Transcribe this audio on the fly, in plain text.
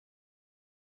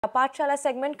Pathshala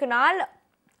segment. Kunal,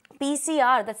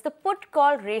 PCR, that's the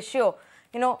put-call ratio.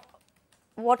 You know,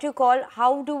 what you call,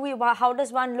 how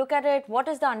does one look at it? What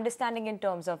is the understanding in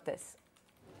terms of this?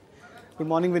 Good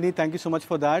morning, Vinny. Thank you so much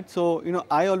for that. So,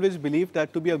 I always believe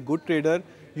that to be a good trader,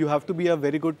 you have to be a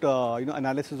very good,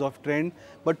 analysis of trend.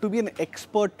 But to be an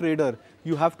expert trader,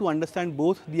 you have to understand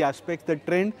both the aspects, the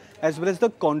trend as well as the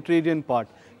contrarian part.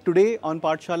 Today on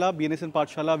Pathshala, BNSN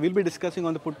Pathshala, we'll be discussing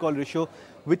on the put-call ratio,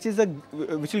 which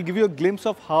will give you a glimpse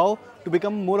of how to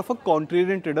become more of a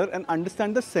contrarian trader and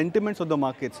understand the sentiments of the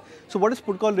markets. So what is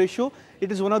put-call ratio?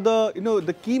 It is one of the,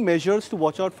 the key measures to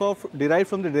watch out for, derived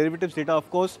from the derivatives data, of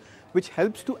course, which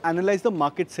helps to analyze the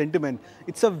market sentiment.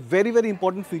 It's a very, very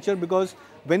important feature because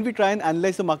when we try and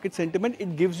analyze the market sentiment,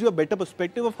 it gives you a better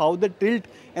perspective of how the tilt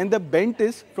and the bent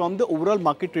is from the overall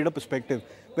market trader perspective.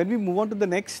 When we move on to the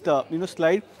next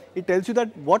slide, it tells you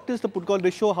that what is the put-call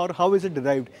ratio, how is it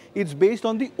derived. It's based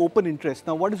on the open interest.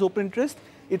 Now, what is open interest?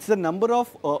 It's the number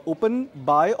of open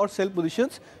buy or sell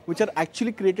positions which are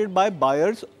actually created by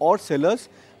buyers or sellers.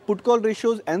 Put-call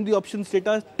ratios and the options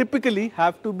data typically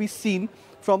have to be seen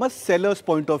from a seller's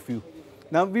point of view.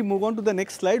 Now, we move on to the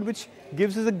next slide, which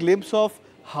gives us a glimpse of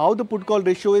how the put-call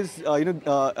ratio is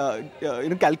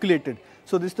calculated.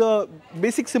 So, this is the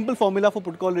basic simple formula for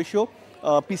put-call ratio.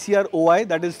 PCR OI,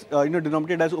 that is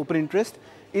denominated as open interest.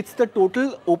 It's the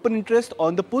total open interest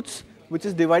on the puts, which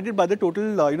is divided by the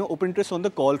total open interest on the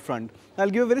call front.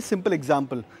 I'll give a very simple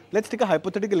example. Let's take a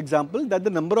hypothetical example that the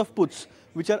number of puts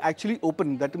which are actually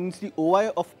open, that means the OI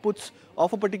of puts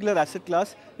of a particular asset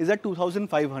class is at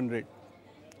 2,500.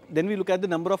 Then we look at the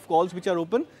number of calls which are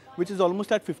open, which is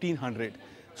almost at 1,500.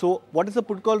 So what is the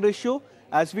put-call ratio?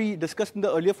 As we discussed in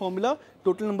the earlier formula,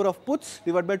 total number of puts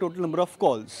divided by total number of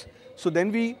calls. So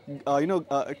then we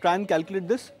try and calculate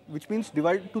this, which means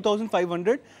divide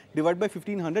 2,500 divided by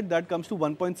 1,500, that comes to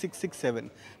 1.667.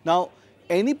 Now,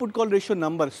 any put-call ratio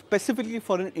number specifically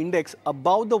for an index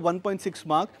above the 1.6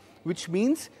 mark, which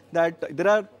means that there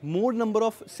are more number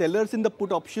of sellers in the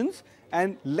put options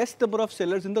and less number of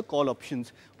sellers in the call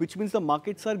options, which means the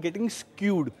markets are getting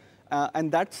skewed.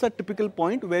 And that's a typical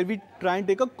point where we try and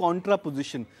take a contra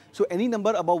position. So any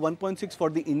number above 1.6 for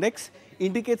the index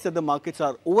indicates that the markets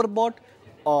are overbought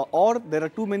or there are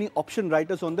too many option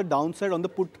writers on the downside on the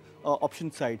put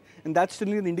option side. And that's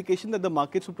still an indication that the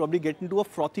markets will probably get into a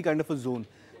frothy kind of a zone.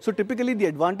 So typically the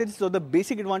advantages or the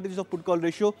basic advantages of put-call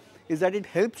ratio is that it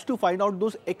helps to find out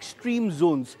those extreme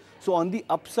zones. So on the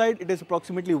upside, it is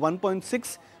approximately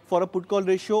 1.6 for a put-call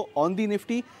ratio on the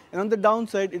Nifty, and on the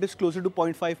downside, it is closer to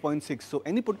 0.5, 0.6. So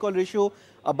any put-call ratio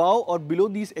above or below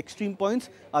these extreme points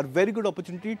are very good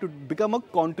opportunity to become a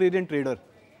contrarian trader.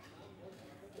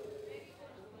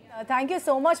 Thank you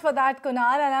so much for that,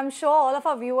 Kunal, and I'm sure all of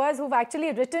our viewers who've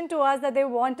actually written to us that they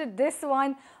wanted this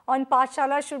one on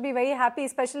Pathshala should be very happy,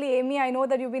 especially Amy. I know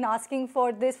that you've been asking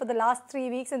for this for the last 3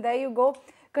 weeks, and there you go.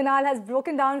 Kunal has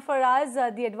broken down for us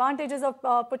the advantages of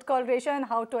put-call ratio and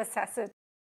how to assess it.